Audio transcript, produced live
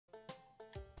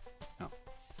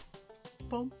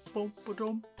We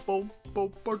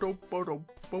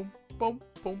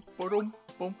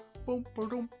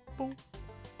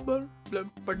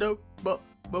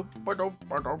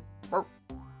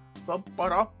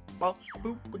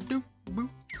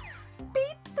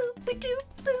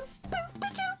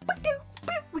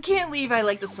can't leave. I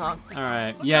like the song. All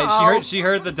right. Yeah, she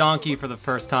heard the donkey for the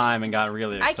first time and got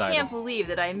really excited. I can't believe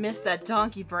that I missed that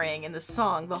donkey braying in the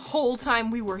song the whole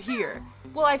time we were here.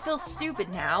 Well, I feel stupid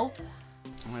now.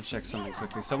 I want to check something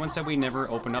quickly. Someone said we never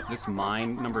opened up this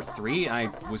mine number 3. I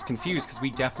was confused because we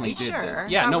definitely did this.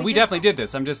 Yeah, no, we definitely did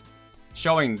this. I'm just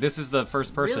showing this is the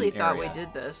first person really area. Thought we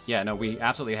did this. Yeah, no, we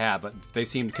absolutely have, but they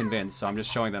seemed convinced, so I'm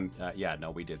just showing them, yeah,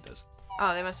 no, we did this.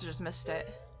 Oh, they must have just missed it.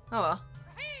 Oh well.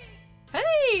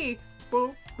 Hey!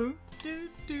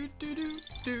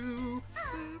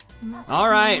 All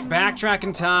right,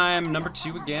 backtracking time, number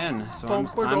 2 again. So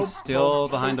I'm still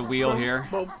behind the wheel here.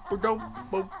 You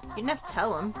didn't have to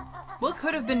tell him. Well, it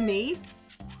could have been me.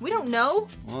 We don't know.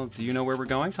 Well, do you know where we're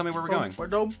going? Tell me where we're going.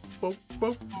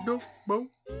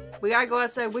 We gotta go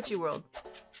outside Witchy World.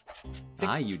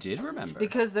 Ah, you did remember.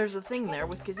 Because there's a thing there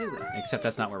with Kazooie. Except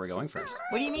that's not where we're going first.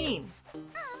 What do you mean?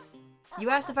 You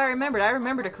asked if I remembered. I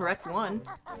remembered a correct one.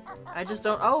 I just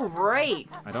don't. Oh, right.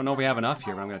 I don't know if we have enough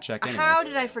here, but I'm gonna check anyways. How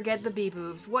did I forget the bee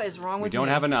boobs? What is wrong with me? We don't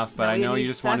have enough, but No, I know you need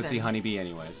just want to 7. see Honeybee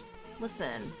anyways.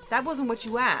 Listen, that wasn't what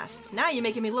you asked. Now you're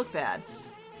making me look bad.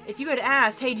 If you had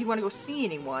asked, hey, do you want to go see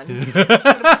anyone? I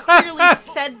would have clearly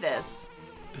said this.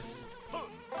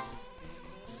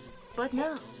 But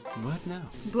no. But no.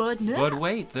 But no. But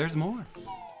wait, there's more.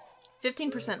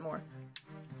 15% more.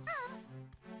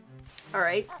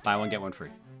 Alright. Buy one, get one free.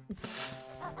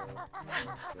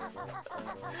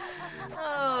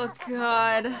 Oh,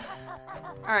 God.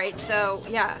 Alright, so,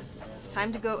 yeah.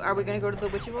 Time to go. Are we going to go to the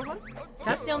Witchy World one?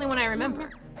 That's the only one I remember.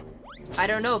 I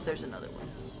don't know if there's another one.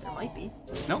 There might be.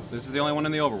 Nope, this is the only one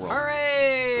in the overworld.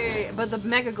 Alright! But the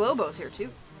Mega Globo's here, too.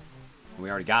 We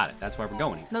already got it. That's why we're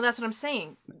going here. No, that's what I'm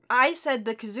saying. I said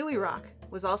the Kazooie Rock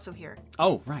was also here.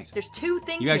 Oh, right. There's 2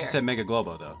 things You here. actually said Mega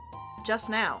Globo, though. Just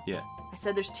now. Yeah. I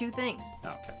said there's 2 things.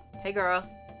 Okay. Hey, girl.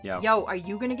 Yo. Yo, are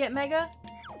you gonna get Mega?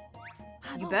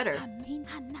 You better.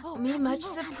 Me much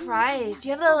surprised.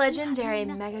 You have the legendary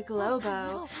Mega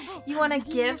Globo. You want to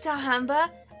give to Humba?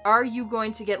 Are you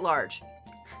going to get large?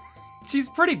 She's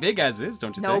pretty big as is,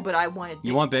 don't you think? No, but I wanted big.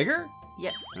 You want bigger?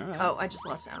 Yep. All right. Oh, I just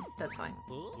lost sound. That's fine.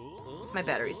 My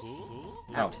battery's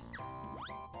out.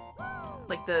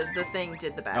 Like the thing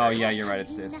did the battery. Oh yeah, you're right.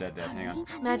 It's dead. Hang on.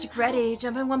 Magic ready.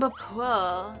 Jump in Wumba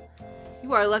pool.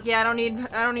 You are lucky. I don't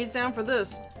need sound for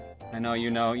this. I know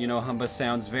you know Humba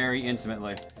sounds very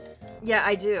intimately. Yeah,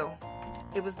 I do.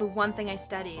 It was the one thing I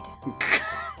studied.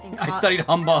 I studied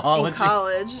Humbology. In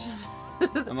college.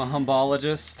 I'm a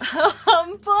Humbologist.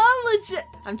 Humbologist.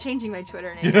 I'm changing my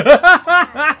Twitter name.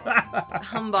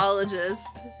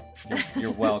 Humbologist.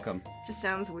 You're welcome. Just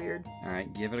sounds weird. All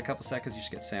right, give it a couple seconds. You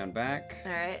should get sound back.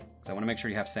 All right. Because I want to make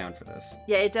sure you have sound for this.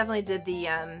 Yeah, it definitely did the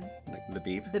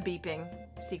beep. The beeping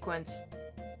sequence.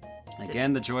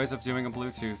 Again, the joys of doing a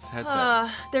Bluetooth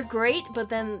headset. They're great, but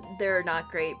then they're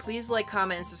not great. Please like,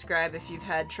 comment, and subscribe if you've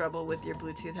had trouble with your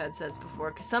Bluetooth headsets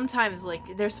before. Because sometimes, like,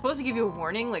 they're supposed to give you a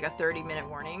warning, like a 30-minute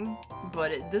warning,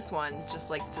 but this one just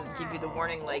likes to give you the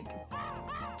warning, like,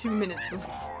 2 minutes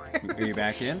before. Are you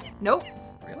back in? Nope.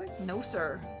 Really? No,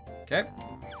 sir. Okay.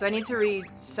 Do I need to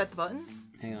reset the button?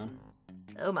 Hang on.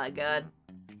 Oh my god.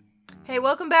 Hey,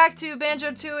 welcome back to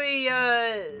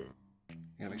Banjo-Tooie,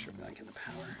 Gotta make sure we're not getting the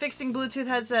power. Fixing Bluetooth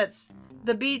headsets.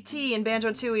 The BT in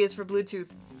Banjo-Tooie is for Bluetooth.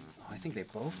 Oh, I think they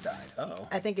both died. Uh-oh.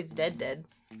 I think it's dead.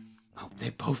 Oh, they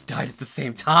both died at the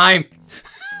same time!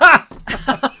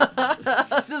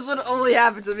 This would only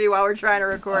happen to me while we're trying to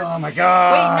record. Oh my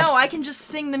god! Wait, no, I can just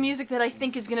sing the music that I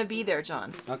think is gonna be there,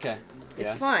 John. Okay.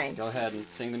 It's fine. Go ahead and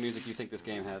sing the music you think this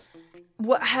game has.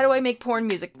 What? How do I make porn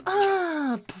music?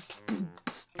 I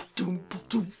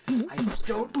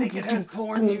don't think it has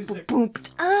porn music.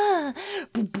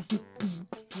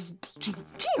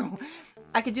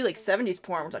 I could do like 70s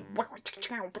porn, which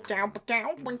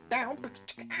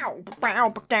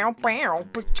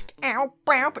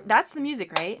like that's the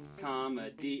music, right?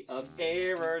 Comedy of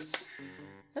errors.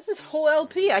 That's this whole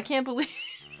LP. I can't believe.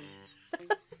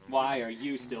 Why are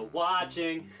you still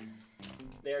watching?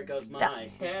 There goes my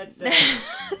headset.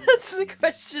 That's the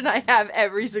question I have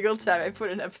every single time I put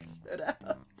an episode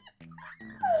out.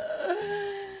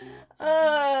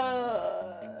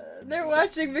 They're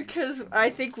watching because I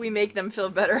think we make them feel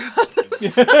better about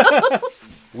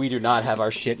themselves. We do not have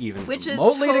our shit even Which is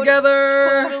remotely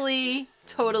together.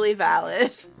 Totally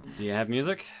valid. Do you have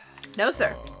music? No,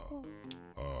 sir.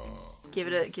 Give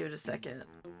it a second.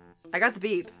 I got the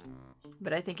beep,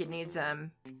 but I think it needs the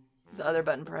other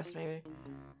button pressed maybe.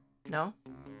 No?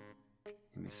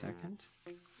 Give me a second.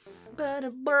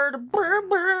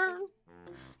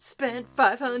 Spent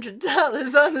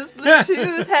 $500 on this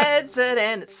Bluetooth headset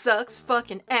and it sucks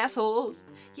fucking assholes.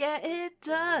 Yeah, it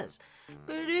does.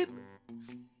 No,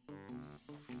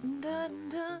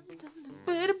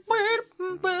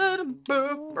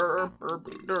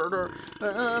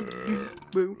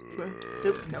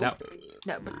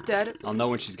 I'll know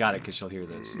when she's got it because she'll hear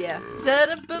this. Yeah.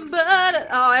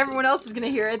 Oh, everyone else is gonna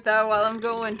hear it though while I'm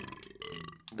going.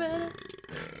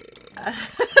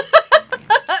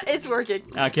 It's working.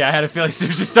 Okay, I had a feeling as soon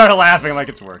as she started laughing, like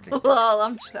it's working. Well,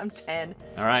 I'm 10.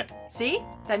 All right. See?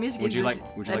 That music Would you like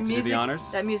to do the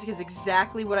honors? That music is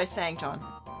exactly what I sang, John.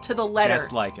 To the letter.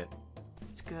 Just like it.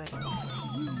 It's good.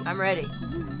 I'm ready.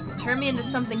 Turn me into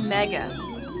something mega.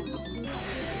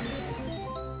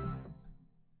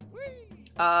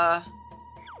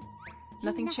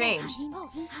 Nothing changed.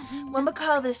 When we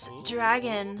call this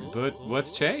dragon? But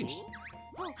what's changed?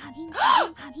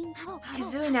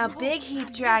 Kazooie now big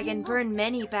heap dragon burn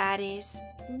many baddies.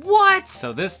 What?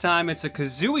 So this time it's a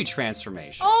Kazooie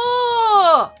transformation.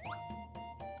 Oh!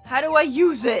 How do I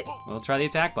use it? Well, try the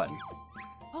attack button.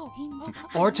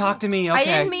 Or talk to me, okay? I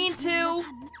didn't mean to.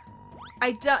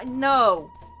 I don't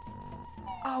know.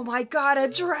 Oh my god, a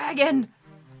dragon!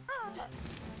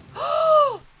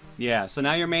 Yeah, so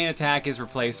now your main attack is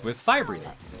replaced with Fire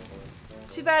Breather.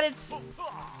 Too bad it's...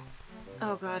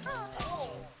 Oh god.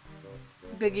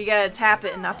 But you gotta tap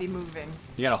it and not be moving.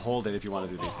 You gotta hold it if you want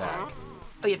to do the attack.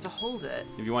 Oh, you have to hold it?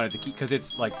 If you wanted to keep... Because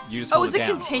it's like, you just hold it down.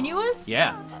 Oh, is it continuous?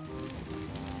 Yeah.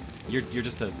 You're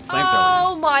just a flamethrower.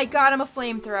 Oh my god, I'm a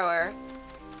flamethrower.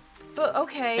 But,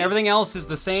 okay. Everything else is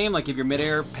the same, like if you're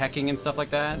midair, pecking and stuff like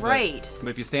that. Right. But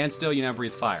if you stand still, you now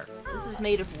breathe fire. This is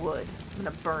made of wood. I'm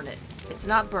gonna burn it. It's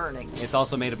not burning. It's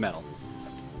also made of metal.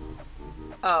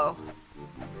 Oh.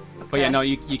 Okay. But yeah, no,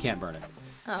 you can't burn it.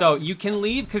 Oh. So you can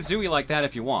leave Kazooie like that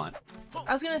if you want.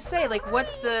 I was gonna say, like,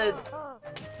 what's the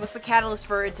catalyst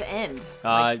for it to end?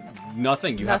 Like,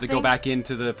 nothing. You have to go back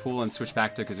into the pool and switch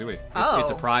back to Kazooie. It's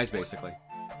a prize, basically.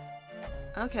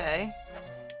 Okay.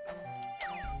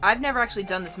 I've never actually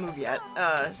done this move yet.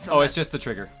 It's just the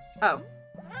trigger. Oh.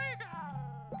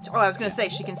 Oh, I was gonna say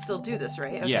she can still do this,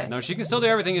 right? Okay. Yeah, no, she can still do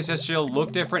everything. It's just she'll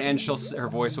look different and her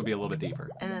voice will be a little bit deeper.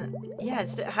 And then, yeah,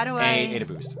 how do A to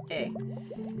boost. A.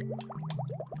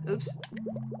 Oops.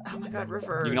 Oh my god,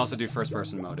 reverse. You can also do first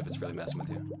person mode if it's really messing with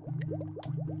you.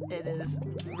 It is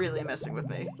really messing with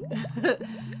me.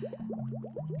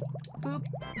 Boop.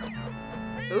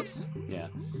 Oops. Yeah.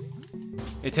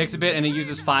 It takes a bit and it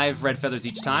uses 5 red feathers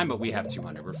each time, but we have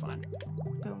 200. We're fine.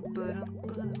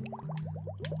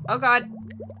 Oh god.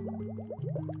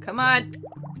 Come on.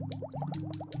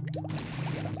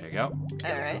 There you go.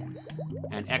 Alright.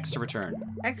 And X to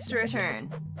return. X to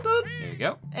return. Boop. There you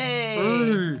go.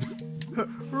 Hey.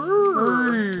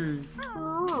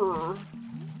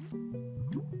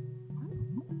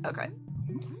 Okay.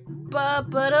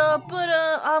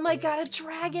 Oh my god, a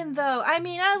dragon though. I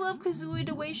mean, I love Kazooie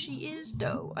the way she is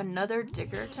though. Another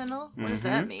Dicker tunnel? What does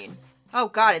that mean? Oh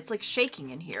god, it's like shaking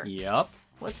in here. Yep.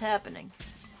 What's happening?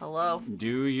 Hello?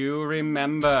 Do you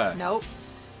remember? Nope.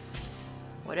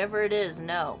 Whatever it is,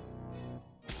 no.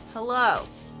 Hello?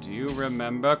 Do you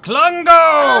remember Klungo?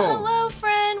 Oh, hello,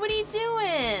 friend. What are you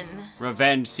doing?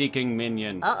 Revenge-seeking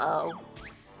minion. Uh-oh.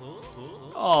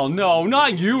 Oh, no,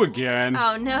 not you again.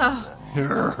 Oh, no.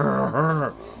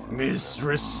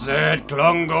 Mistress said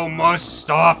Klungo must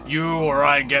stop you or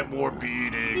I get more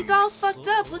beatings. He's all fucked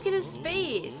up. Look at his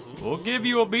face. We'll give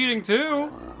you a beating,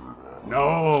 too.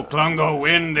 No, Klungo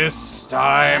win this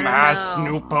time. Has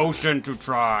new potion to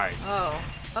try. Oh.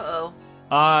 Uh-oh.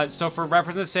 So for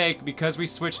reference's sake, because we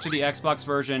switched to the Xbox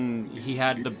version, he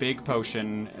had the big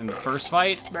potion in the first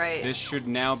fight. Right. This should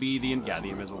now be the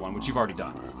invisible one, which you've already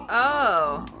done.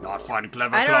 Oh. Not fun,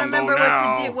 clever I don't Klungo remember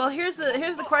now. what to do. Well, here's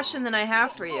the question that I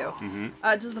have for you.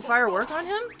 Does the fire work on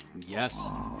him? Yes.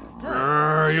 It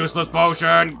does. Useless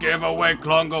potion. Give away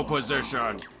Klungo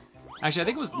position. Actually, I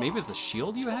think maybe it was the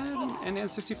shield you had in the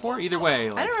N64. Either way.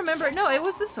 Like... I don't remember. No, it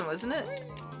was this one, wasn't it?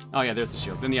 Oh yeah, there's the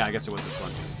shield. Then yeah, I guess it was this one.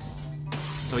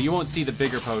 So you won't see the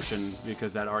bigger potion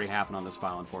because that already happened on this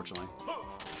file, unfortunately.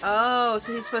 Oh,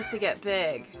 so he's supposed to get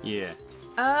big. Yeah.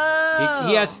 Oh.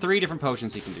 He has 3 different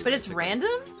potions he can do. But it's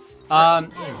random?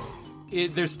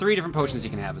 There's 3 different potions he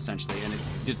can have, essentially, and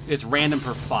it's random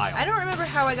per file. I don't remember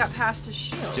how I got past his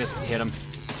shield. Just hit him.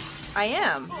 I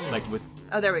am. Like with...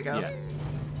 Oh, there we go. Yeah.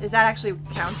 Is that actually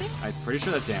counting? I'm pretty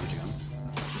sure that's damaging him.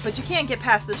 But you can't get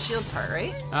past this shield part,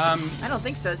 right? I don't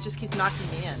think so. It just keeps knocking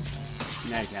me in.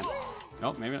 Yeah, you can.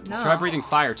 Nope, maybe not. No. Try breathing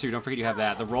fire, too. Don't forget you have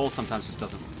that. The roll sometimes just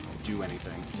doesn't do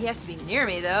anything. He has to be near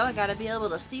me, though. I gotta be able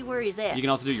to see where he's at. You can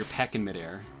also do your peck in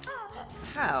midair.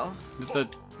 How?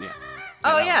 Yeah.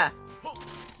 Oh, yeah.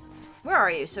 Where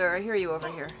are you, sir? I hear you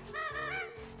over here.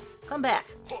 Come back.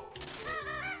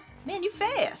 Man, you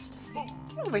fast.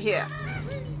 Over here.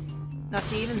 Now,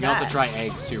 see, even You that. can also try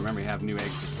eggs, too. Remember, you have new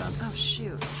eggs this time. Oh,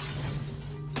 shoot.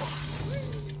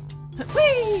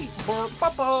 Whee! Boop.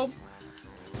 Boop.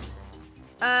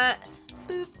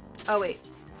 Oh, wait.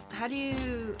 How do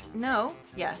you... No.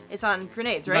 Yeah, it's on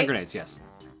grenades, right? It's on grenades, yes.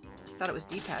 Thought it was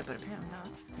D-pad, but apparently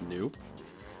not. Nope.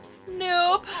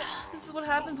 Nope. This is what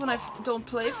happens when I don't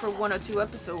play for 1 or 2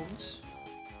 episodes.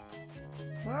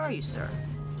 Where are you, sir?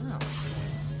 Oh.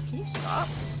 Can you stop?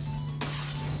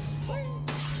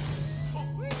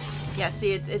 Yeah,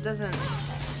 see, it doesn't...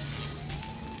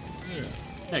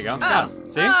 There you go. Got him.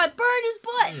 See? Oh, it burned his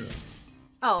butt!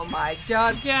 Oh my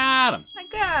god. Got him. I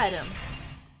got him.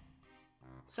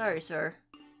 Sorry, sir.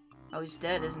 Oh, he's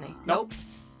dead, isn't he? Nope.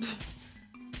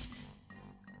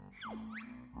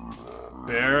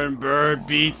 Baron Bird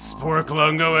beats poor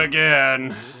Klungo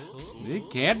again. It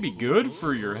can't be good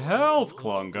for your health,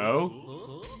 Klungo.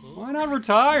 Why not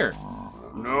retire?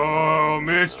 No,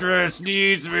 mistress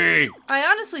needs me. I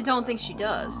honestly don't think she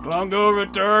does. Klungo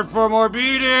returned for more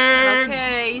beatings.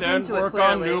 Okay, he's then into it, work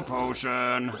on clearly. new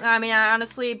potion. I mean,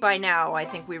 honestly, by now, I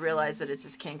think we realize that it's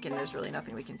his kink and there's really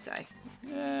nothing we can say.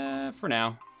 For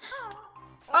now.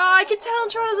 Oh, I can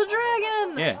Talentron as a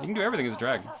dragon! Yeah, you can do everything as a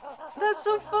dragon. That's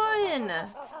so fun!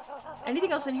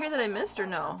 Anything else in here that I missed or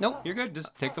no? Nope, you're good.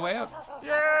 Just take the way out.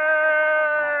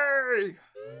 Yay!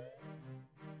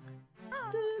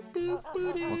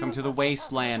 Welcome to the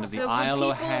wasteland of the Isle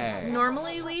of Hags.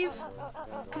 Normally leave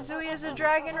Kazooie as a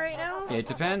dragon right now? It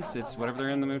depends. It's whatever they're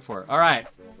in the mood for. All right.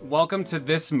 Welcome to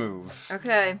this move.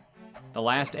 Okay. The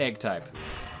last egg type.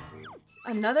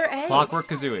 Another egg? Clockwork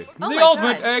Kazooie. Oh The my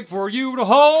ultimate God. egg for you to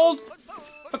hold.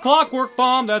 A clockwork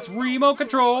bomb that's remote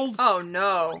controlled. Oh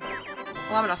no.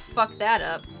 Well, I'm gonna fuck that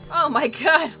up. Oh my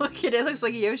god, look at it. It looks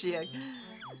like a Yoshi egg.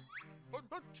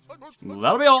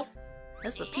 That'll be all.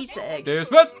 That's the pizza egg.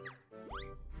 Dismissed.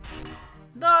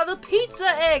 The pizza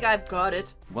egg! I've got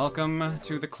it. Welcome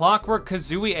to the Clockwork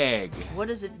Kazooie egg. What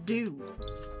does it do?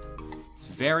 It's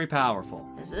very powerful.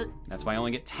 Is it? That's why I only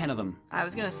get 10 of them. I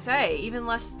was gonna say, even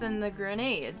less than the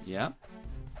grenades. Yep.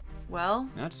 Well,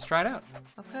 Now just try it out.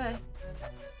 okay.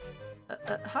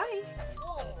 Hi.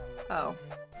 Oh.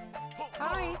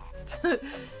 Hi.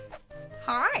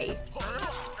 Hi.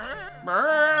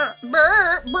 Brr.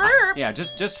 Burr, burr. Yeah,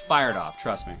 just fire it off.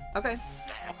 Trust me. Okay.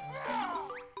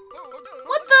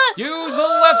 What the? Use the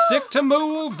left stick to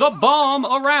move the bomb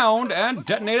around and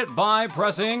detonate it by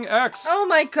pressing X. Oh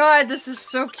my god, this is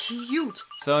so cute.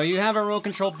 So you have a remote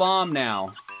control bomb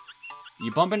now.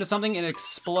 You bump into something and it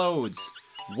explodes.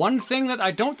 One thing that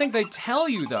I don't think they tell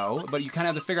you though, but you kind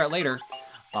of have to figure out later,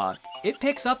 it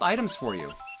picks up items for you.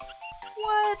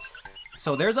 What?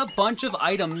 So there's a bunch of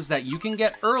items that you can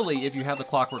get early if you have the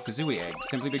Clockwork Kazooie egg,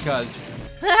 simply because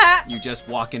you just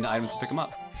walk into items to pick them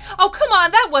up. Oh, come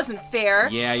on, that wasn't fair.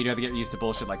 Yeah, you don't have to get used to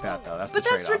bullshit like that though. That's But the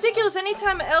that's trade-off. ridiculous.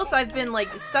 Anytime else I've been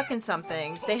like stuck in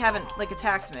something, they haven't like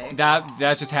attacked me. That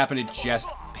just happened. It just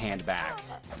panned back.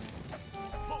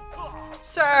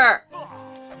 Sir!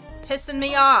 Pissing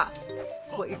me off.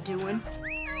 That's what you're doing.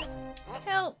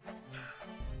 Help.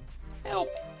 Help!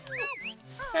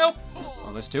 Help!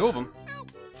 Well, there's 2 of them.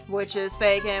 Which is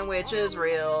fake and which is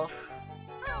real.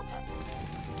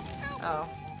 Oh.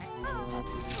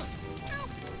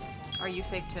 Are you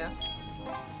fake too?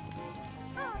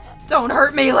 Don't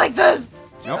hurt me like this!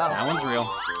 Nope, Oh. that one's real.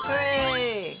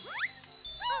 Hooray!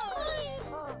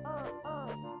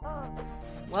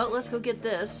 Well, let's go get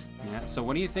this. Yeah, so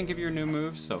what do you think of your new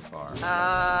moves so far?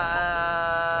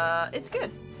 It's good.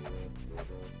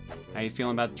 How you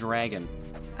feeling about Dragon?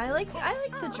 I like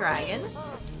the dragon.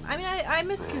 I mean, I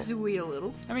miss Kazooie a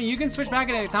little. I mean, you can switch back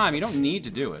at any time. You don't need to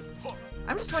do it.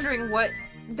 I'm just wondering what...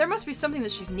 There must be something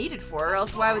that she's needed for, or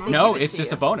else why would they No, give it it's to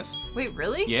just you? a bonus. Wait,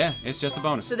 really? Yeah, it's just a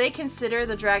bonus. So they consider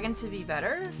the dragon to be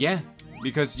better? Yeah,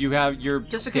 because you have your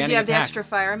Just because standing you have the attack. extra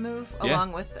fire move Yeah.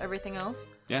 along with everything else?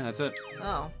 Yeah, that's it.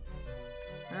 Oh.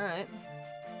 Alright.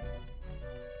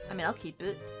 I mean, I'll keep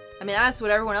it. I mean, that's what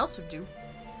everyone else would do.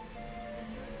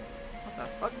 What the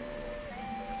fuck?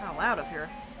 It's kind of loud up here.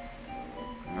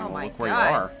 I mean, Oh well, my look where god.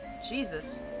 you are.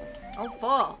 Jesus. Don't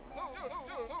fall.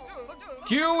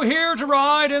 Q here to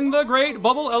ride in the great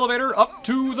bubble elevator up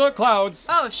to the clouds.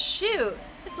 Oh, shoot.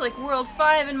 It's like World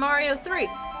 5 in Mario 3.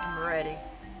 I'm ready.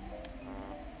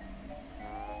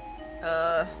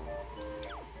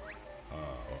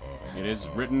 It is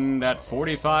written that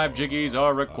 45 jiggies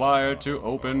are required to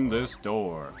open this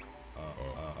door.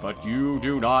 But you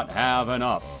do not have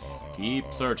enough.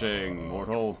 Keep searching,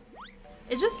 mortal.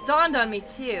 It just dawned on me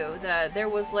too that there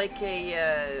was like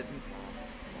a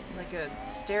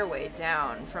stairway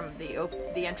down from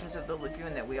the entrance of the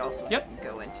lagoon that we also didn't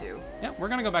go into. Yep, we're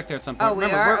gonna go back there at some point. Oh, we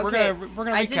Remember, are? we're Okay.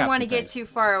 gonna I didn't want to recap some get things. too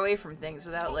far away from things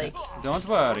without like. Don't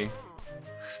worry.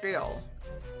 Still.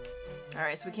 All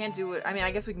right, so we can't do it. I mean,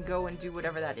 I guess we can go and do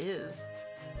whatever that is.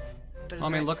 But I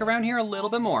mean, look around here a little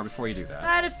bit more before you do that.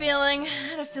 I had a feeling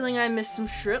I missed some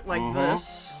shit like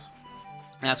this.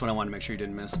 That's what I wanted to make sure you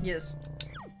didn't miss. Yes.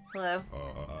 Hello.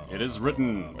 It is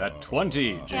written that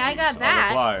 20 jiggies Yeah, I got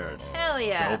that. are required Hell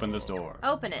yeah. to open this door.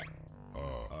 Open it.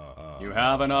 You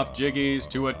have enough jiggies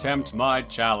to attempt my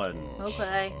challenge.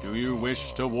 Okay. Do you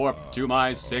wish to warp to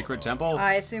my sacred temple?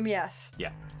 I assume yes.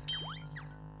 Yeah.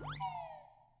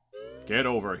 Get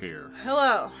over here.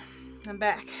 Hello. I'm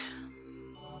back.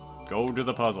 Go to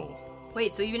the puzzle.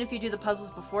 Wait, so even if you do the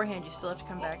puzzles beforehand, you still have to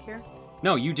come back here?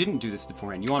 No, you didn't do this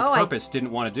beforehand. You on purpose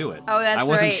didn't want to do it. Oh, that's right. I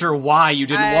wasn't sure why you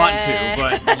didn't want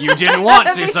to, but you didn't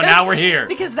want to, so now we're here.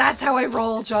 Because that's how I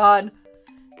roll, John.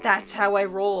 That's how I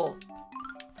roll.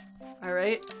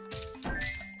 Alright?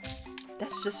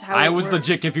 That's just how I it was works.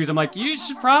 legit confused. I'm like, you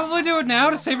should probably do it now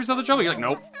to save yourself the trouble. You're like,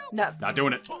 nope, No. not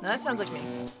doing it. No, that sounds like me.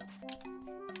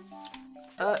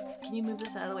 Can you move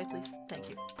this out of the way, please? Thank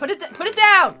you. Put it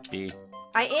down! B.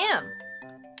 I am!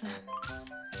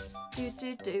 Do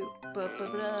do do ba ba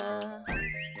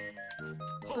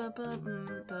ba ba ba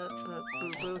ba ba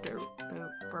boo boo.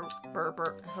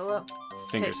 Hello.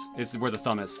 Fingers. It's where the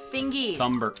thumb is. Fingies.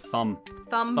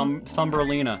 Thumberlina.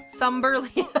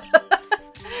 Thumberlina.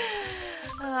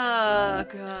 Oh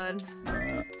god.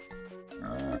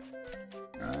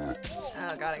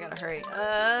 Oh god, I gotta hurry.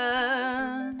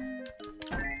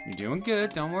 You're doing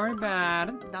good. Don't worry about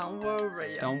it. Don't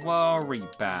worry. Don't worry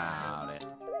about it.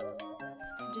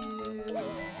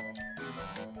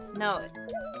 No.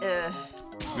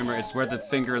 Remember, it's where the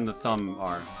finger and the thumb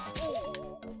are.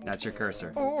 That's your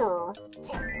cursor.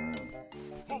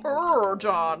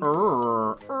 John.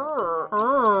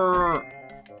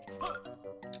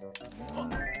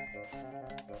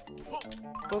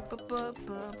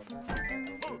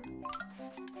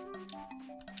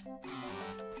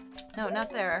 No, not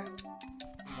there.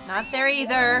 Not there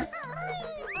either.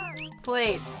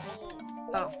 Please.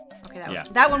 Oh, okay,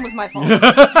 that one was my fault.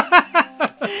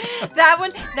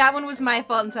 that one was my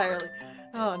fault entirely.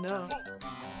 Oh no.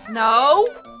 No!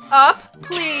 Up,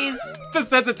 please! The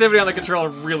sensitivity on the controller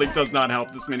really does not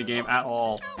help this minigame at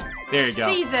all. There you go.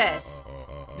 Jesus!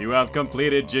 You have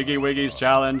completed Jiggy Wiggy's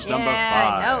challenge number 5.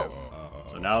 I know.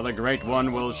 So now the Great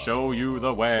One will show you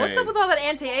the way. What's up with all that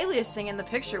anti-aliasing in the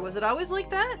picture? Was it always like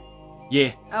that?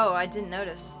 Yeah. Oh, I didn't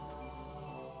notice.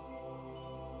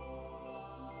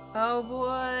 Oh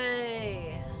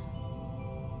boy.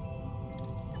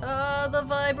 Oh, the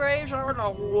vibration.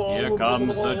 Here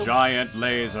comes the giant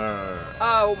laser.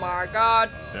 Oh my god.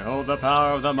 Behold the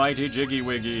power of the mighty Jiggy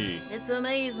Wiggy. It's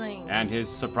amazing. And his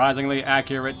surprisingly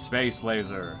accurate space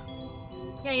laser.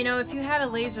 Yeah, you know, if you had a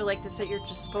laser like this at your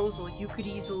disposal, you could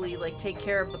easily, like, take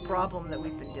care of the problem that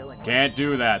we've been dealing with. Can't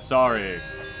do that, sorry.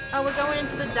 Oh, we're going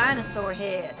into the dinosaur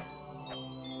head.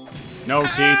 No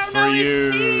teeth for no,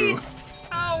 you. Teeth.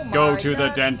 Oh my Go to god. the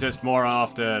dentist more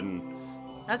often.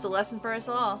 That's a lesson for us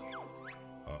all.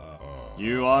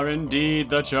 You are indeed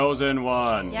the chosen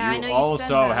one. Yeah, I know you also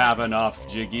said that. have enough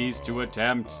Jiggies to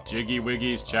attempt Jiggy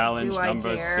Wiggy's challenge Do I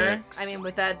number dare? 6. I mean,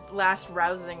 with that last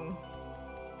rousing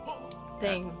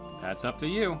thing. That's up to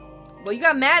you. Well, you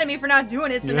got mad at me for not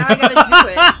doing it, so now I gotta do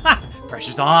it.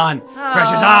 Pressure's on. Oh,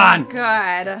 Pressure's on.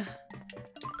 God.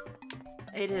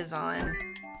 It is on.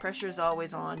 Pressure's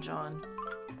always on, John.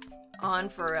 On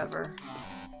forever.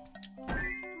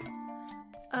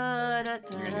 You're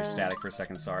gonna hear static for a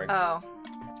second, sorry. Oh.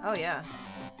 Oh, yeah.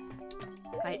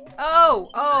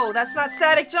 Oh, that's not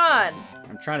static, John!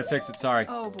 I'm trying to fix it, sorry.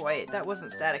 Oh boy, that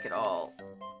wasn't static at all.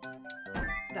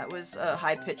 That was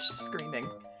high-pitched screaming.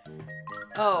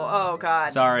 Oh god.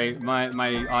 Sorry, my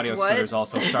audio What? splitter's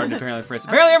also starting to apparently frizz.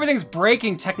 Apparently everything's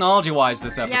breaking technology-wise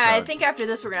this episode. Yeah, I think after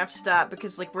this we're gonna have to stop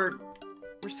because like we're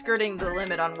skirting the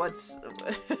limit on what's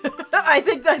I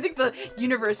think the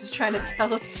universe is trying to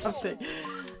tell us something.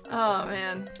 Oh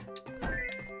man.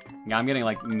 Yeah, I'm getting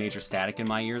like major static in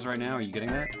my ears right now. Are you getting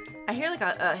that? I hear like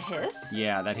a hiss?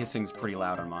 Yeah, that hissing's pretty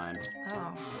loud on mine.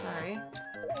 Oh, sorry.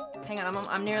 Hang on,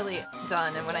 I'm nearly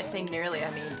done, and when I say nearly, I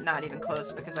mean not even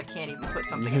close because I can't even put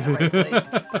something in the right place.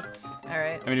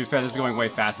 Alright. I mean, to be fair, this is going way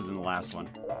faster than the last one.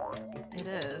 It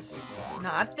is.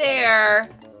 Not there.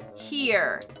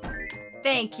 Here.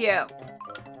 Thank you.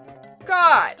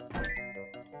 God.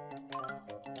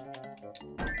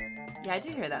 Yeah, I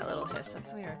do hear that little hiss.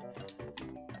 That's weird.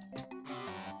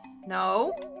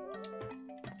 No.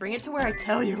 Bring it to where I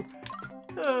tell you.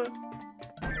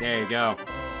 There you go.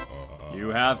 You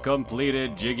have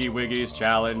completed Jiggy Wiggy's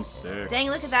Challenge 6. Dang,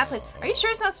 look at that place. Are you sure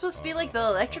it's not supposed to be like the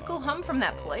electrical hum from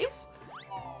that place?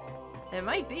 It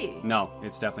might be. No,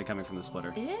 it's definitely coming from the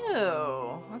splitter.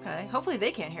 Ew. Okay. Hopefully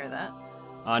they can't hear that.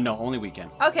 No, only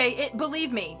weekend. Okay,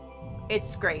 believe me,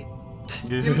 it's great.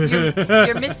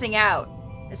 You're missing out.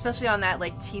 Especially on that,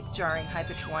 like, teeth-jarring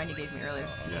high-pitched whine you gave me earlier.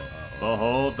 Yeah.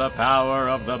 Behold the power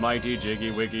of the mighty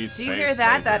Jiggy Wiggy's Do you hear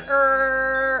that? That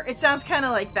it sounds kind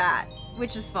of like that,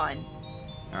 which is fun.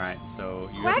 Alright, so...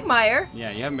 Quagmire?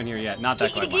 Yeah, you haven't been here yet. Not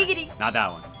that Giggity, Quagmire. giggity. Not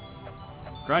that one.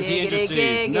 Grunty Giggity, Industries,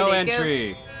 giggity, no go.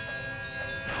 entry.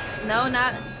 No,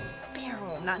 not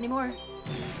anymore.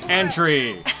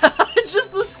 Entry. It's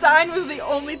just the sign was the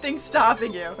only thing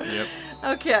stopping you. Yep.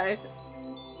 Okay.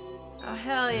 Oh,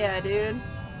 hell yeah, dude.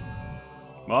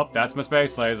 Well, that's my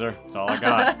space laser. That's all I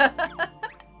got.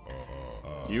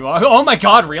 You are- Oh my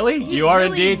god, really? You are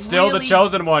really, indeed still the really-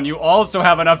 chosen one. You also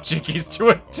have enough Jiggies to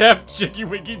attempt Jiggy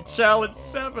Wiggy Challenge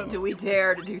 7. Do we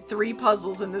dare to do 3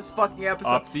 puzzles in this fucking episode?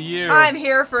 Up to you. I'm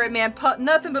here for it, man.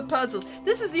 Nothing but puzzles.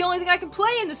 This is the only thing I can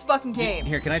play in this fucking game.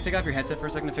 Here, can I take off your headset for a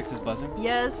second to fix this buzzing?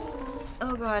 Yes.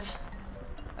 Oh god.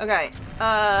 Okay.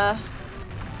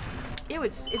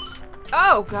 It's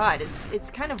oh god, it's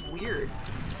kind of weird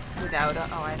without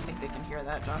oh, I think they can hear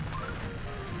that, John.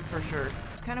 For sure.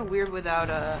 It's kind of weird without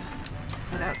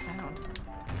sound.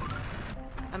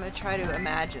 I'm gonna try to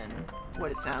imagine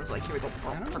what it sounds like. Here we go.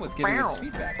 I don't know what's giving us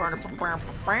feedback. Oh my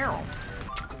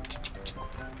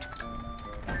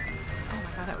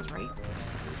god, that was right.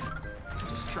 I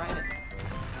just tried it.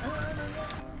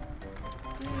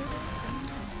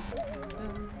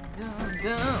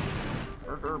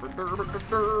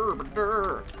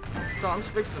 John's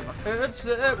fixing my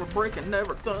headset. We're breaking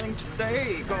everything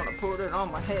today. Gonna put it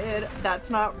on my head. That's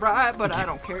not right, but I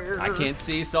don't care. I can't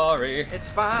see, sorry. It's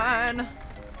fine.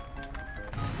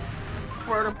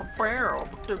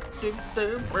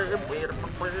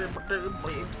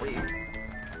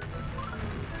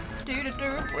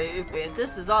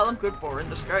 This is all I'm good for in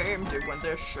this game, doing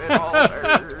this shit all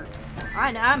day.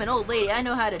 I'm an old lady. I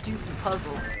know how to do some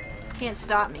puzzle. Can't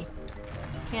stop me.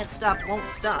 Can't stop, won't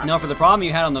stop. No, for the problem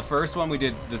you had on the first one we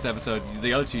did this episode,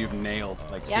 the other two you've nailed,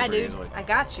 like, Yeah, super dude. easily. I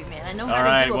got you, man. I know how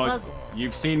Alright, to do a well, puzzle.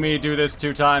 you've seen me do this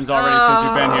 2 times already since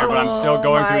you've been here, but I'm still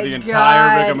going through the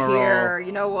entire rigmarole.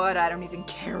 You know what? I don't even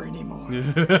care anymore.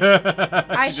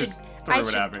 I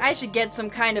I should get some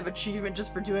kind of achievement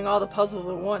just for doing all the puzzles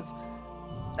at once.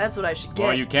 That's what I should get.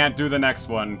 Well, you can't do the next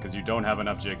one because you don't have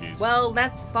enough Jiggies. Well,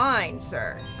 that's fine,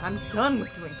 sir. I'm done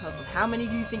with doing puzzles. How many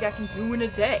do you think I can do in a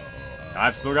day?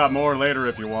 I've still got more later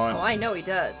if you want. Oh, I know he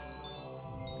does.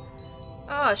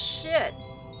 Oh, shit.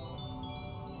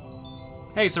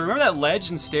 Hey, so remember that ledge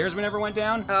and stairs we never went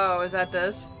down? Oh, is that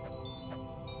this?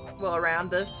 Well, around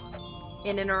this?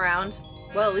 In and around?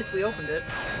 Well, at least we opened it.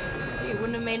 See, it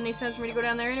wouldn't have made any sense for me to go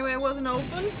down there anyway. It wasn't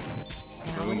open.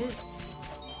 Now it is.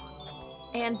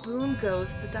 And boom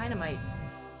goes the dynamite.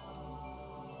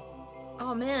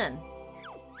 Oh, man.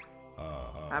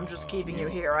 I'm just keeping you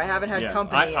here. I haven't had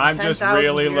company in I'm 10,000 just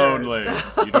really years. lonely.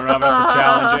 You don't have enough for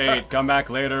Challenge 8. Come back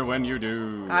later when you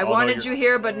do. I wanted you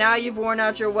here, but now you've worn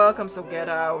out your welcome, so get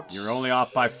out. You're only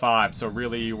off by 5, so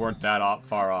really you weren't that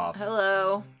far off.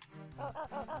 Hello.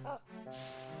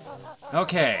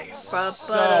 Okay,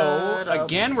 so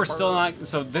again, we're still not.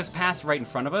 So this path right in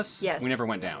front of us, yes. We never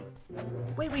went down.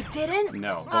 Wait, we didn't?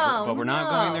 No, but we're not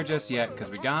going there just yet because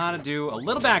we gotta do a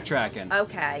little backtracking.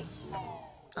 Okay,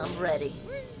 I'm ready.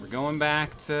 We're going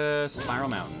back to Spiral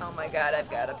Mountain. Oh my god, I've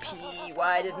gotta pee.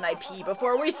 Why didn't I pee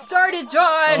before we started,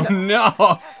 John? Oh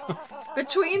no!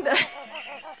 Between the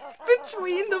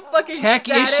fucking tech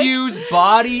static. issues,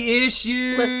 body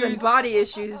issues. Listen, body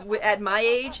issues at my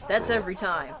age, that's every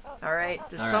time. All right,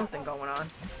 there's something going on.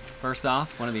 First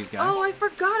off, one of these guys. Oh, I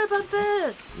forgot about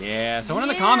this. Yeah, so one of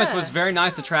the comments was very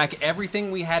nice to track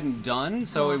everything we hadn't done,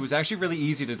 so it was actually really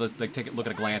easy to like take a look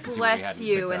at a glance and see what we hadn't Bless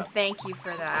you, picked and up. thank you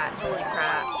for that. Holy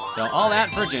crap. So all that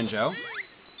for Jinjo.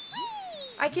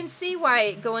 I can see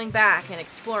why going back and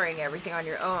exploring everything on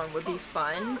your own would be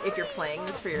fun if you're playing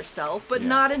this for yourself, but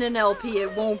not in an LP.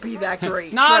 It won't be that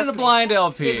great. Not in a blind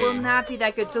LP. It will not be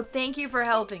that good, so thank you for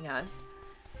helping us.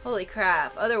 Holy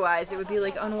crap. Otherwise, it would be,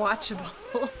 like, unwatchable.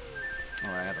 Oh,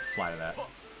 I had to fly to that.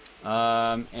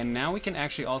 And now we can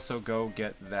actually also go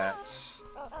get that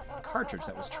cartridge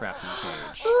that was trapped in the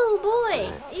cage. Little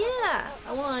boy. Yeah.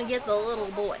 I want to get the little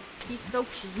boy. He's so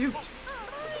cute.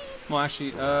 Well,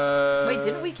 actually, Wait,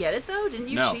 didn't we get it though? Didn't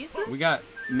you cheese this?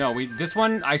 This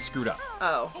one I screwed up.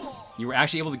 Oh. You were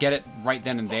actually able to get it right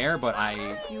then and there, but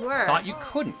I thought you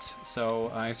couldn't,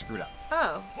 so I screwed up.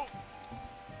 Oh.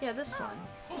 Yeah, this one.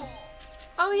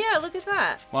 Oh yeah, look at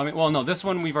that. Well, no, this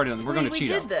one we've already done. We're going to cheat.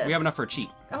 We did this. We have enough for a cheat.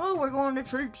 Oh, we're going to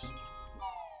cheats.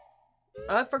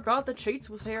 I forgot the cheats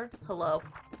was here. Hello.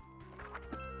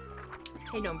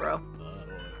 Hey, no, bro.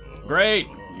 Great.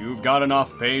 You've got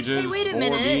enough pages for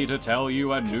me to tell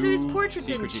you a new So his portrait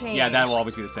didn't secret. change. Yeah, that will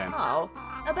always be the same. Oh.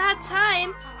 About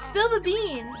time. Spill the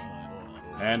beans.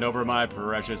 Hand over my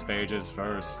precious pages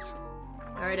first.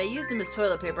 Alright, I used him as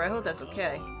toilet paper. I hope that's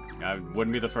okay. That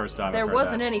wouldn't be the first time There I've heard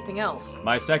wasn't that. anything else.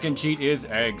 My second cheat is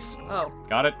eggs. Oh.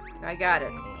 Got it? I got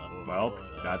it. Well,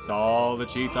 that's all the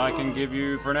cheats I can give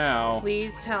you for now.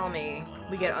 Please tell me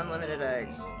we get unlimited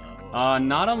eggs.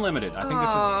 Not unlimited. I think this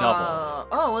is double.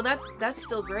 Oh, well that's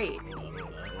still great.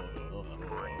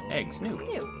 Eggs, new.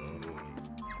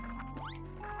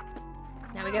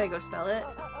 Now we gotta go spell it.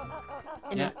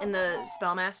 In the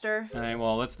Spellmaster. Alright,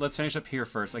 well, let's finish up here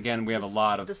first. Again, we have a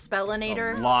lot of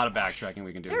backtracking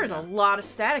we can do. There's a lot of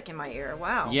static in my ear.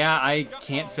 Wow. Yeah, I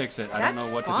can't fix it. I don't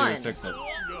know what to do to fix it.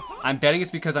 I'm betting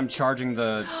it's because I'm charging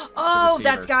the Oh, the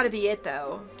that's got to be it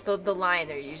though. The line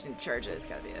they're using to charge it, it's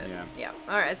got to be it. Yeah. Yeah.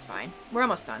 All right, it's fine. We're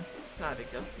almost done. It's not a big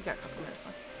deal. We got a couple minutes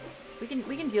left.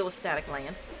 We can deal with static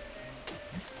land.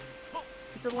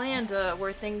 It's a land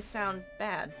where things sound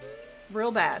bad.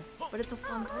 Real bad, but it's a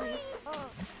fun place.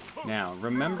 Now,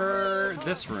 remember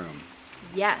this room?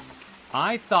 Yes.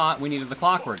 I thought we needed the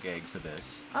clockwork egg for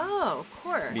this. Oh, of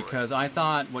course. Because I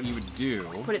thought what you would do...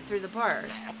 Put it through the bars.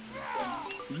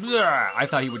 I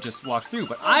thought he would just walk through,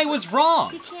 but I was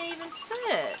wrong! He can't even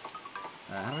fit.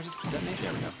 How do I just detonate?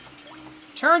 There we go.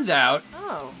 Turns out,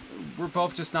 Oh. we're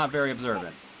both just not very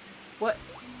observant. What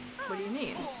do you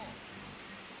mean?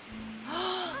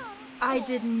 I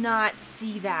did not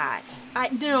see that.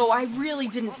 No, I really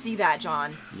didn't see that,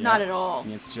 John. Yep. Not at all.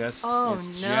 It's just,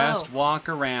 just walk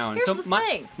around. Here's so the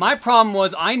thing. my problem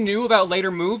was I knew about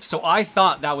later moves, so I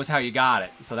thought that was how you got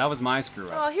it. So that was my screw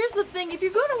up. Oh, here's the thing. If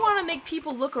you're going to want to make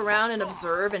people look around and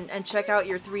observe and check out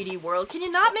your 3D world, can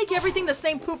you not make everything the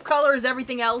same poop color as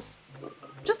everything else?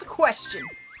 Just a question.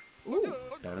 Ooh.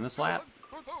 Better than the slap.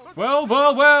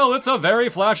 Well, it's a very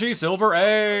flashy silver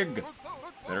egg.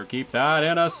 Better keep that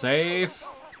in a safe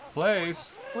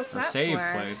place. What's or that safe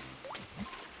for? place.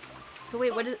 So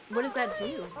wait, what does that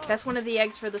do? That's one of the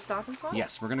eggs for the stop and swap?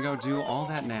 Yes, we're gonna go do all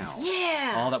that now.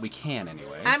 Yeah! All that we can,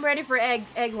 anyways. I'm ready for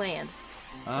Eggland.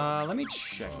 Let me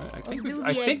check. I Let's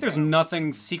think there's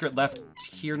nothing secret left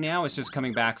here now. It's just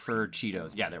coming back for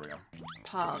Cheetos. Yeah, there we go.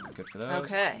 Pog. Good for those.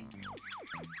 Okay.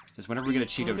 Just whenever we get a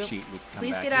Cheeto cheat, we come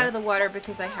Please back get here. out of the water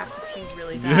because I have to pee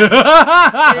really bad.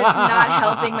 And it's not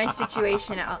helping my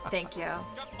situation out. Thank you.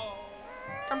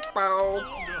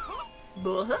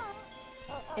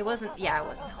 It wasn't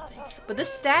helping. But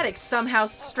this static somehow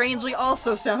strangely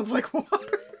also sounds like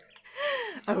water.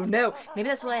 Oh no, maybe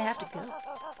that's why I have to go.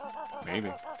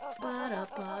 Maybe.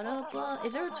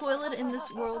 Is there a toilet in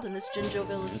this world, in this Jinjo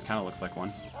village? This kind of looks like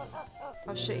one.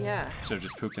 Oh shit, yeah. Should have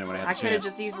just pooped in it when I had the I could have chance.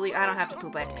 just easily, I don't have to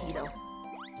poop, I have to pee though.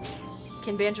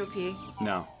 Can Banjo pee?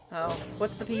 No. Oh,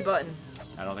 what's the pee button?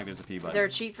 I don't think there's a P button. Is there a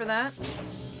cheat for that?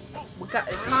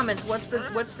 Comments, what's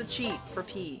the cheat for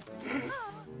pee?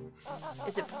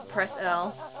 Is it press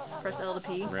L? Press L to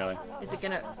pee? Really? Is it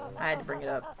gonna... I had to bring it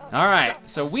up. Alright,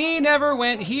 so we never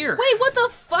went here. Wait, what the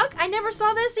fuck? I never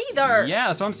saw this either! Yeah,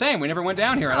 that's what I'm saying. We never went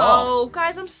down here at all. Oh,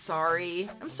 guys, I'm sorry.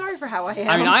 I'm sorry for how I am.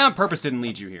 I mean, I on purpose didn't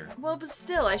lead you here. Well, but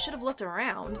still, I should have looked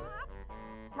around.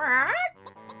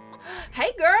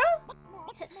 Hey, girl!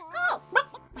 Oh,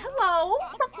 hello!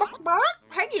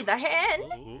 Peggy the hen!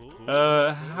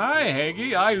 Hi,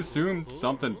 Haggy. I assume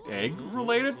something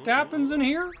egg-related happens in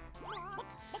here?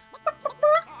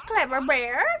 Clever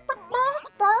bear!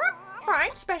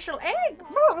 Find special egg!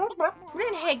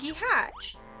 Then Heggy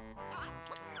hatch.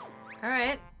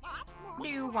 Alright. Do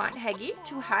you want Heggy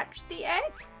to hatch the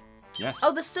egg? Yes.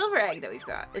 Oh, the silver egg that we've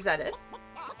got. Is that it?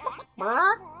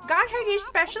 Got Heggy's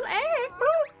special egg!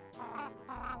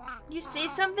 You see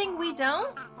something we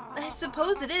don't? I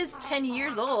suppose it is 10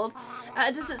 years old.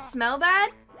 Does it smell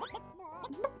bad?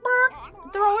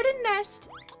 Throw it in nest.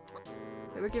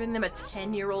 We're giving them a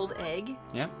 10-year-old egg?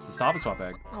 Yeah, it's a stop and swap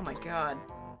egg. Oh my god.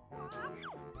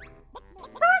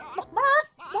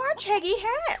 Watch Heggy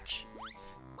hatch.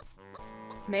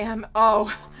 Ma'am,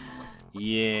 oh.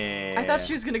 Yeah. I thought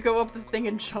she was gonna go up the thing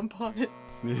and jump on it.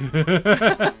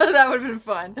 That would've been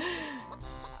fun.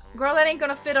 Girl, that ain't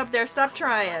gonna fit up there. Stop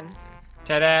trying.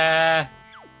 Ta-da!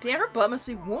 Yeah, her butt must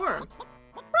be warm.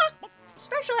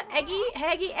 Special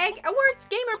Haggy Egg Awards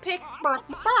Gamer Pick.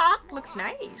 Looks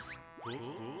nice.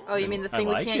 Oh, you mean the thing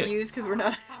we can't use because we're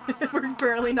not, we're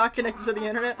apparently not connected to the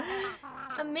internet?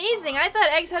 Amazing! I thought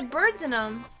eggs had birds in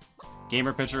them.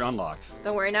 Gamer picture unlocked.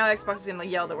 Don't worry, now Xbox is gonna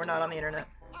yell that we're not on the internet.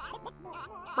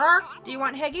 Do you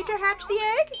want Haggy to hatch the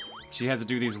egg? She has to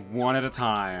do these one at a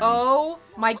time. Oh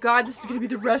my god, this is gonna be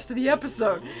the rest of the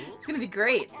episode. It's gonna be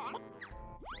great.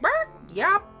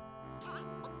 Yup.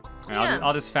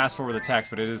 I'll just fast forward the text,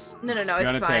 but it's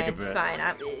fine. It's fine.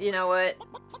 You know what?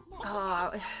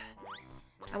 Oh,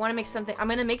 I want to make something. I'm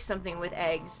gonna make something with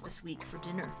eggs this week for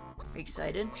dinner. Are you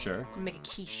excited? Sure. I'm gonna make a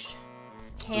quiche.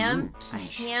 Ham, Ooh, a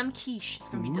ham quiche. It's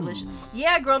gonna be delicious.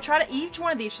 Yeah, girl, try to each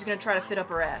one of these. She's gonna try to fit up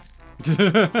her ass.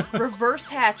 Reverse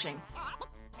hatching.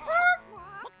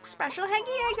 Special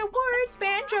Haggy Egg Awards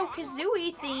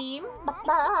Banjo-Kazooie theme.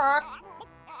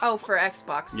 Oh, for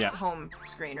Xbox home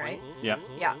screen, right? Yeah.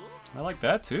 Yeah. I like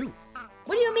that too.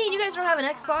 What do you mean? You guys don't have an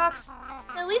Xbox?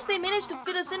 At least they managed to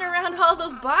fit us in around all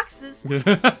those boxes.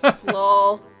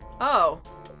 Lol. Oh.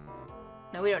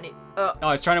 No, we don't need. Oh,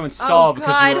 I was trying to install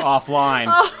because we were offline.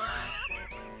 Oh.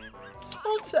 It's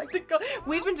all technical.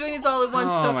 We've been doing these all at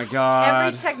once. Oh my god.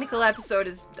 Every technical episode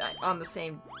is on the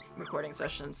same recording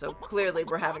session, so clearly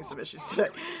we're having some issues today.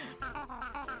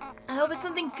 I hope it's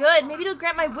something good. Maybe it'll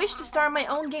grant my wish to star in my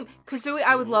own game. Kazooie,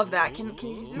 I would love that. Can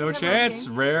Kazooie No have chance.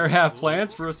 her own game? Rare have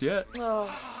plans for us yet. Oh.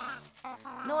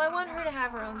 No, I want her to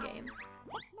have her own game.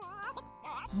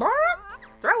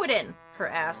 Throw it in her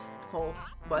asshole.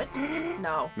 What?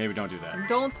 No. Maybe don't do that.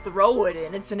 Don't throw it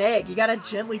in. It's an egg. You gotta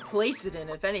gently place it in,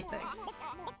 if anything.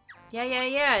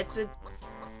 Yeah. It's a...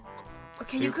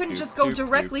 Okay, you couldn't just go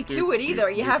directly to it either.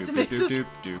 You have to make this...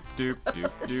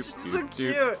 It's just so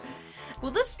cute. Will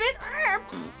this fit?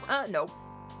 No.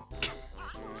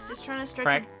 She's just trying to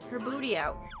stretch her booty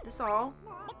out. That's all.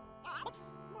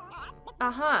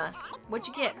 Uh-huh. What'd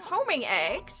you get? Homing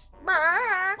eggs?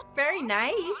 Very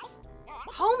nice.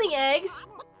 Homing eggs?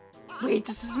 Wait,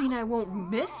 does this mean I won't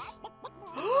miss?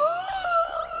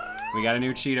 We got a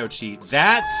new Cheeto cheat.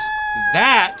 That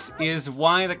is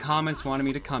why the comments wanted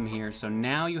me to come here. So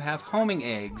now you have homing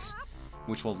eggs,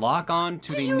 which will lock on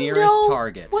to the nearest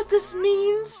target. What this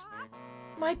means?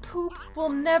 My poop will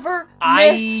never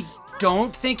miss. I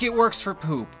don't think it works for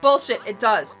poop. Bullshit, it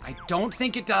does. I don't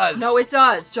think it does. No, it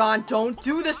does. John, don't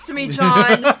do this to me,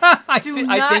 John. I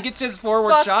think it's just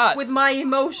forward shots. With my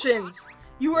emotions.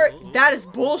 That is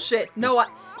bullshit. No,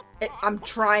 I'm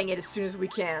trying it as soon as we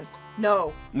can.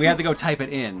 No. We have to go type it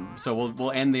in, so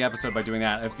we'll end the episode by doing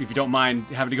that, if you don't mind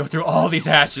having to go through all these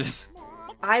hatches.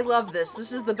 I love this.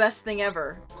 This is the best thing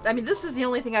ever. I mean, this is the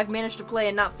only thing I've managed to play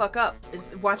and not fuck up,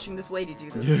 is watching this lady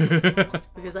do this.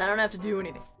 Because I don't have to do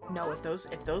anything. No, if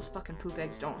those fucking poop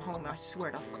eggs don't home, I swear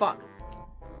to fuck.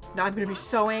 No, I'm gonna be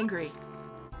so angry.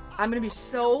 I'm gonna be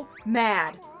so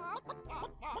mad.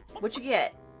 What you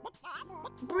get?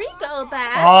 Brico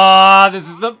Bash. Ah, this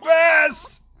is the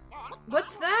best!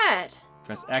 What's that?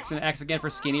 Press X and X again for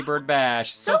Skinny Bird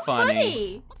Bash. So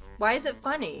funny. Why is it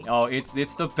funny? Oh, it's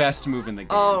the best move in the game.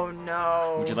 Oh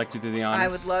no. Would you like to do the honors? I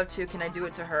would love to. Can I do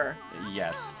it to her?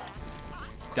 Yes.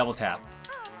 Double tap.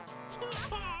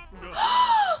 No!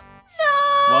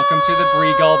 Welcome to the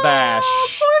Breegull Bash.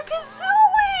 Poor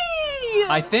Kazooie!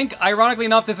 I think, ironically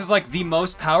enough, this is like the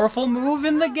most powerful move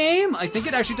in the game. I think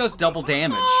it actually does double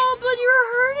damage. Oh, but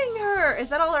you're hurting her. Is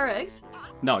that all our eggs?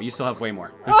 No, you still have way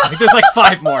more. There's like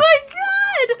 5 more. Oh my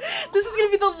god! This is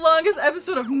gonna be the longest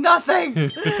episode of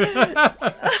nothing!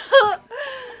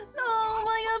 Oh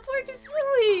my god, poor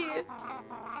Kazooie!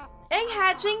 Egg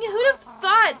hatching? Who'd have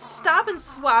thought Stop and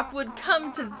Swap would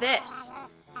come to this?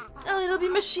 Oh, it'll be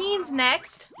machines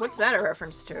next. What's that a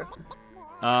reference to?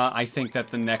 I think that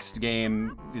the next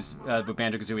game is with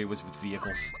Banjo-Kazooie was with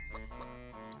vehicles.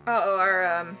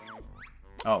 Uh-oh,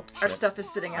 our stuff is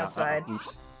sitting outside.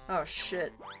 Oops. Oh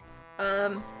shit.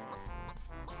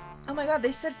 Oh my god,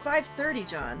 they said 5:30,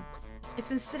 John. It's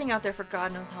been sitting out there for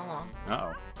God knows how long.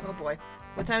 Uh-oh. Oh boy.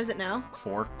 What time is it now?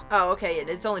 4. Oh, okay,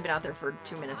 it's only been out there for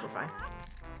 2 minutes, we're fine.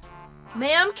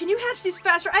 Ma'am, can you hatch these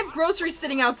faster? I have groceries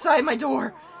sitting outside my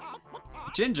door!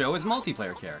 Jinjo is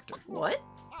multiplayer character. What?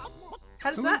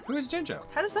 How does that... Who is Jinjo?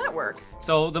 How does that work?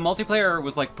 So the multiplayer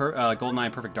was like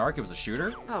GoldenEye Perfect Dark. It was a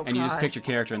shooter. Oh, and you just picked your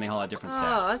character and they all had different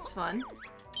stats. Oh, that's fun.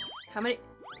 How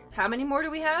many more do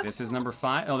we have? This is number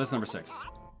 5. Oh, this is number 6.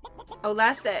 Oh,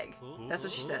 last egg. That's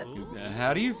what she said.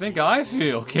 How do you think I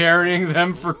feel carrying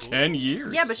them for 10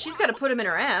 years? Yeah, but she's got to put them in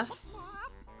her ass.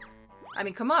 I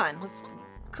mean, come on. Let's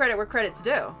credit where credit's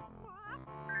due.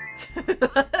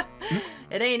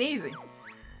 It ain't easy.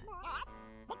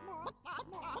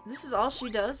 This is all she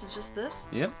does, is just this?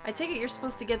 Yep. I take it you're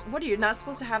supposed to get... What, are you not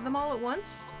supposed to have them all at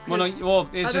once? Well, no, well,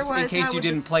 it's just in otherwise, case you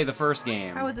didn't play the first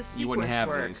game. How would the you wouldn't sequence have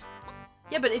work? these.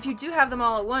 Yeah, but if you do have them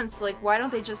all at once, like, why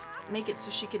don't they just make it so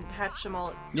she can hatch them all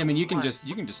at Yeah, I mean, you can once?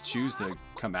 just choose to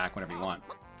come back whenever you want.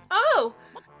 Oh!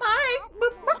 Hi!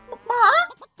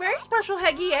 Very special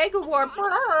Heggy Egg Award.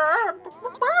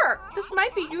 This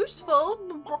might be useful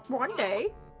one day.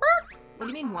 What do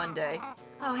you mean one day?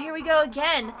 Oh, here we go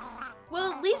again.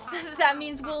 Well, at least that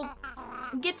means we'll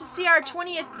get to see our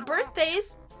 20th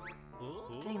birthdays.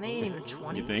 Dang, they ain't even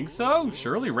 20. You think so?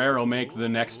 Surely Rare will make the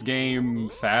next game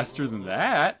faster than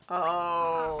that.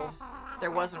 Oh. There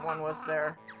wasn't one, was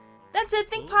there? That's it,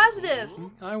 think positive.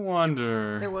 I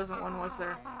wonder. There wasn't one, was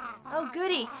there? Oh,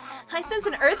 goody. I sense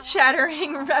an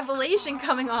earth-shattering revelation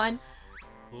coming on.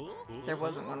 There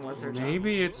wasn't one, was there, John?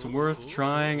 Maybe it's worth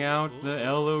trying out the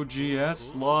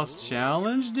LOGS Lost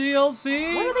Challenge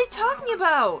DLC? What are they talking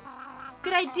about?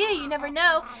 Good idea, you never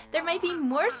know. There might be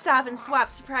more stop and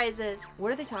swap surprises.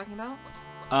 What are they talking about?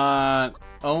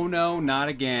 Oh no, not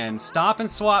again. Stop and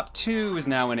Swap 2 is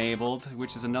now enabled,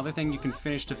 which is another thing you can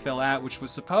finish to fill out, which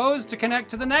was supposed to connect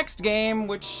to the next game,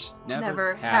 which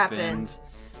never happened.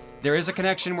 There is a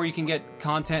connection where you can get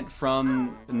content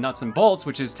from Nuts and Bolts,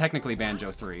 which is technically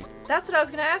Banjo-Tooie. That's what I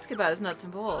was gonna ask about, is Nuts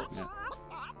and Bolts. Yeah.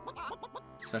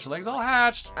 Special eggs all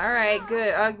hatched. Alright,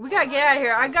 good. We gotta get out of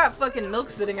here. I got fucking milk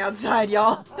sitting outside,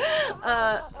 y'all.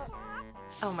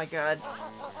 Oh my god.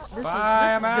 This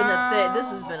has been a thing. This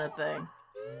has been a thing.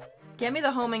 Get me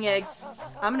the homing eggs.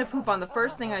 I'm gonna poop on the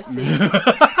first thing I see.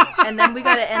 And then we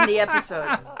gotta end the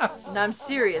episode. No, I'm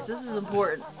serious. This is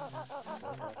important.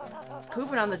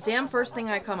 Pooping on the damn first thing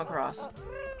I come across.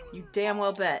 You damn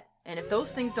well bet. And if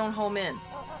those things don't home in,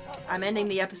 I'm ending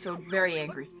the episode very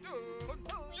angry.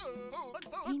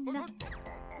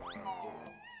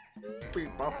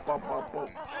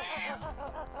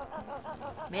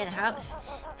 Man, it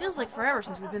feels like forever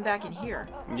since we've been back in here.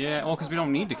 Yeah, well, because we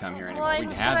don't need to come here anymore. Well, We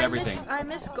can have everything. I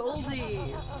miss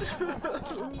Goldie.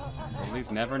 Goldie's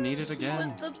never needed He again.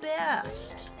 was the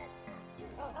best.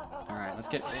 All right, let's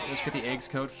get the eggs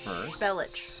code first. Spell it.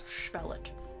 Spell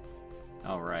it.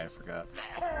 Oh right, I forgot.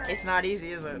 It's not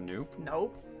easy, is it? Nope.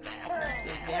 Nope.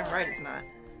 Damn right it's not.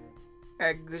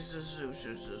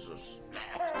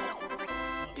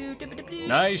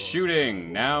 Nice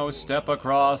shooting. Now step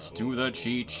across to the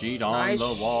cheat sheet on Nice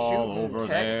the wall shooting, over Tex.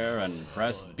 there and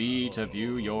press B to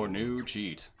view your new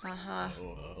cheat. Uh-huh.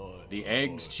 The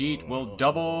eggs cheat will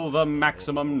double the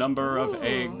maximum number of Ooh.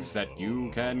 eggs that you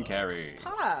can carry.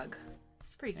 Pog.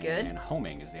 That's pretty good. And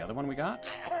homing is the other one we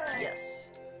got.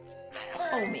 Yes.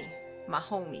 Homie. My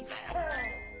homies.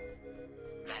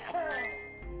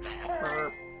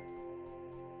 Burp.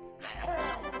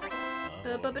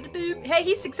 Boop. Hey,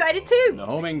 he's excited too! The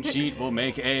homing cheat will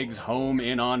make eggs home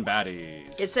in on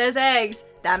baddies. It says eggs.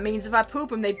 That means if I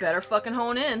poop them, they better fucking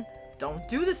hone in. Don't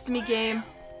do this to me, game.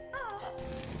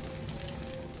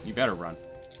 You better run.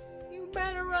 You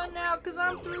better run now, because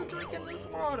I'm through drinking this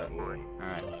water.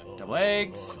 Alright, double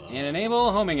eggs and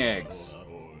enable homing eggs.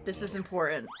 This is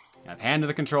important. I've handed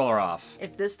the controller off.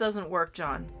 If this doesn't work,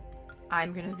 John,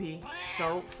 I'm gonna be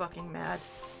so fucking mad.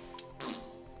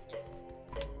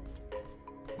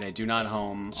 They do not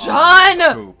home. John!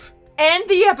 On poop. End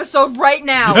the episode right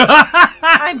now!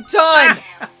 I'm done!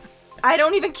 I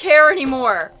don't even care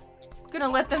anymore. I'm gonna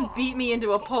let them beat me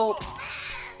into a pulp.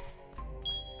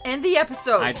 End the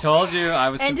episode. I told you I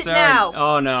was End it concerned. now.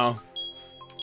 Oh no.